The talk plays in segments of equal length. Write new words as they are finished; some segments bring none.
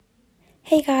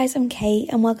Hey guys, I'm Kate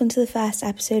and welcome to the first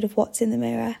episode of What's in the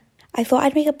Mirror. I thought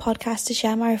I'd make a podcast to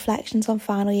share my reflections on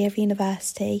final year of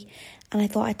university, and I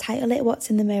thought I'd title it What's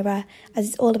in the Mirror as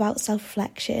it's all about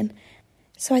self-reflection.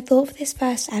 So I thought for this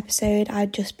first episode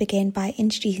I'd just begin by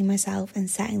introducing myself and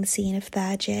setting the scene of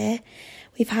third year.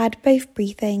 We've had both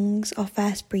briefings, our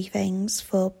first briefings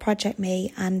for Project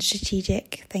Me and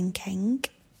strategic thinking.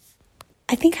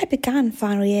 I think I began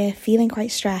final year feeling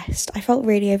quite stressed. I felt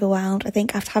really overwhelmed. I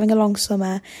think after having a long summer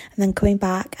and then coming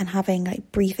back and having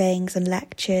briefings and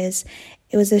lectures,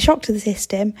 it was a shock to the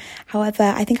system. However,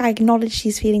 I think I acknowledged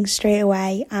these feelings straight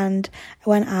away and I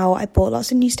went out, I bought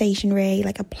lots of new stationery,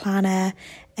 like a planner,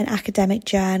 an academic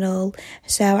journal,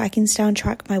 so I can stay on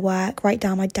track with my work, write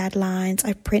down my deadlines.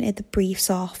 I printed the briefs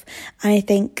off, and I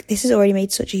think this has already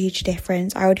made such a huge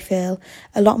difference. I already feel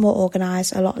a lot more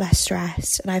organised, a lot less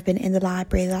stressed, and I've been in the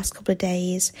library the last couple of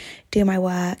days doing my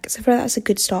work, so I feel like that's a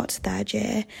good start to third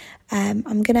year. I'm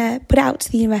going to put it out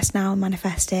to the universe now and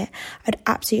manifest it. I'd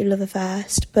absolutely love a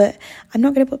first, but I'm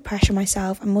not going to put pressure on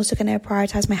myself. I'm also going to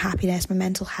prioritise my happiness, my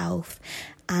mental health,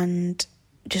 and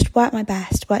just work to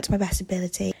my best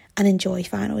ability and enjoy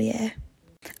final year.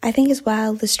 I think as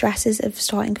well, the stresses of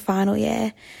starting final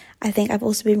year, I think I've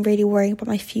also been really worrying about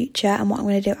my future and what I'm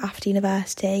going to do after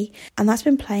university, and that's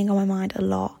been playing on my mind a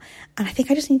lot. And I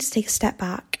think I just need to take a step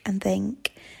back and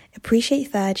think, appreciate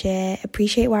third year,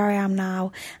 appreciate where I am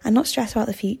now, and not stress about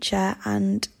the future,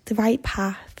 and the right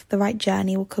path, the right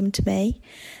journey will come to me.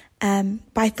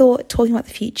 But I thought, talking about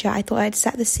the future, I thought I'd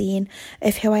set the scene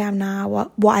of who I am now,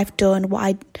 what I've done, what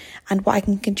I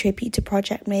can contribute to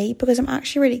Project Me, because I'm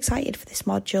actually really excited for this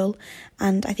module,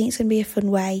 and I think it's going to be a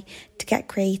fun way to get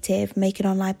creative, make an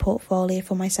online portfolio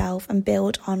for myself and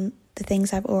build on the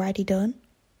things I've already done.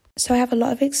 So I have a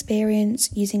lot of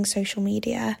experience using social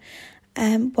media.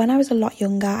 When I was a lot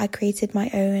younger, I created my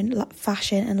own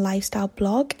fashion and lifestyle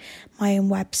blog, my own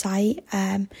website,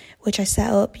 which I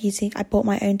set up I bought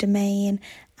my own domain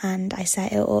and I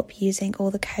set it up using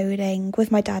all the coding with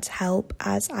my dad's help,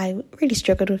 as I really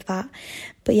struggled with that.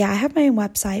 But yeah, I have my own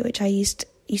website, which I used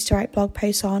to write blog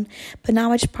posts on, but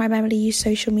now I just primarily use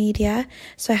social media.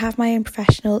 So I have my own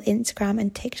professional Instagram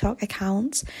and TikTok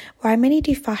accounts where I mainly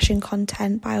do fashion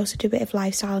content, but I also do a bit of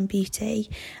lifestyle and beauty.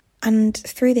 And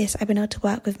through this, I've been able to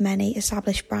work with many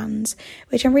established brands,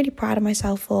 which I'm really proud of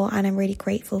myself for and I'm really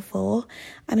grateful for.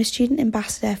 I'm a student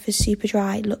ambassador for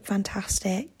Superdry, Look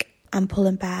Fantastic and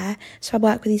Pull & Bear, so I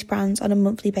work with these brands on a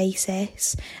monthly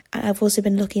basis. And I've also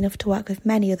been lucky enough to work with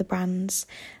many other brands.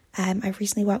 I've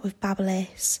recently worked with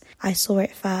Babyliss, I Saw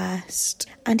It First,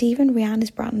 and even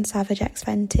Rihanna's brand, Savage X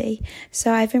Fenty.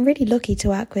 So I've been really lucky to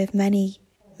work with many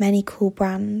cool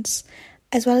brands.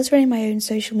 As well as running my own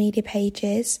social media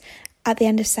pages, at the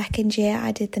end of second year,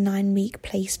 I did the 9-week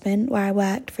placement where I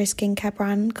worked for a skincare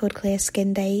brand called Clear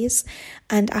Skin Days.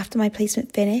 And after my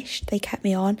placement finished, they kept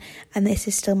me on, and this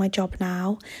is still my job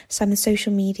now. So I'm the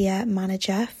social media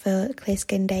manager for Clear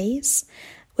Skin Days,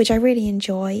 which I really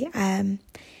enjoy.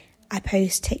 I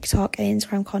post TikTok and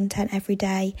Instagram content every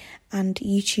day and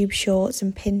YouTube shorts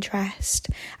and Pinterest.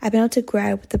 I've been able to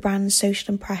grow the brand's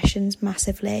social impressions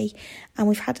massively, and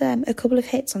we've had a couple of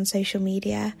hits on social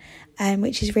media,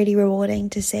 which is really rewarding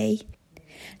to see.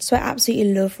 So I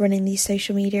absolutely love running these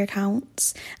social media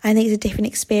accounts. I think it's a different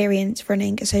experience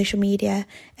running a social media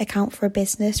account for a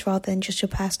business rather than just your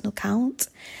personal account.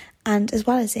 And as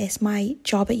well as this, my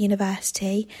job at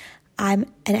university,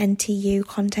 I'm an NTU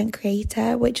content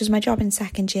creator, which was my job in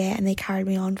second year, and they carried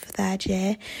me on for third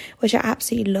year, which I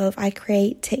absolutely love. I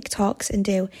create TikToks and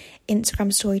do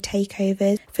Instagram story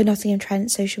takeovers for Nottingham Trent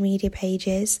social media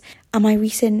pages. And my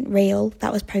recent reel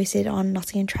that was posted on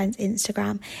Nottingham Trent's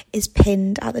Instagram is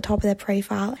pinned at the top of their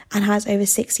profile and has over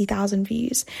 60,000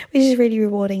 views, which is really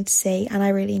rewarding to see. And I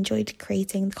really enjoyed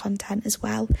creating the content as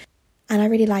well. And I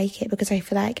really like it because I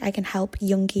feel like I can help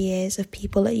younger years of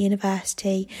people at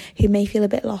university who may feel a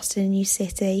bit lost in a new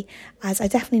city, as I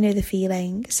definitely know the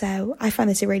feeling. So I find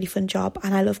this a really fun job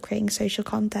and I love creating social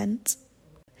content.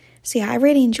 So yeah, I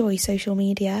really enjoy social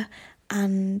media,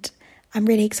 and I'm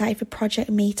really excited for Project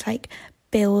Me to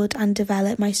build and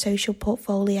develop my social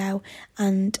portfolio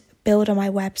and build on my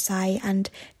website and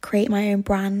create my own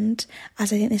brand,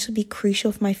 as I think this would be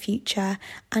crucial for my future,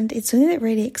 and it's something that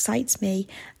really excites me.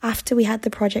 After we had the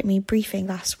Project Me briefing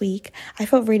last week, I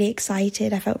felt really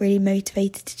excited, I felt really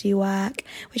motivated to do work,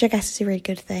 which I guess is a really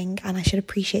good thing, and I should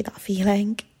appreciate that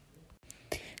feeling.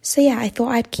 So yeah, I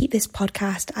thought I'd keep this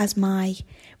podcast as my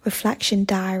reflection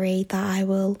diary that I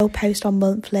will post on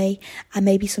monthly, and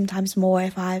maybe sometimes more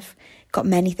if I've got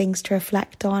many things to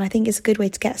reflect on. I think it's a good way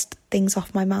to get things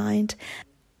off my mind.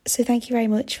 So thank you very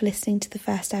much for listening to the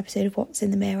first episode of What's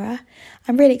in the Mirror.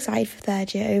 I'm really excited for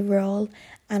third year overall,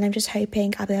 and I'm just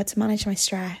hoping I'll be able to manage my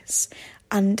stress,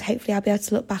 and hopefully I'll be able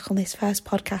to look back on this first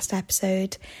podcast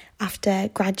episode after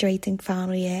graduating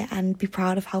final year and be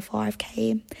proud of how far I've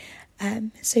came.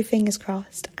 So fingers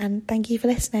crossed, and thank you for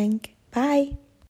listening. Bye.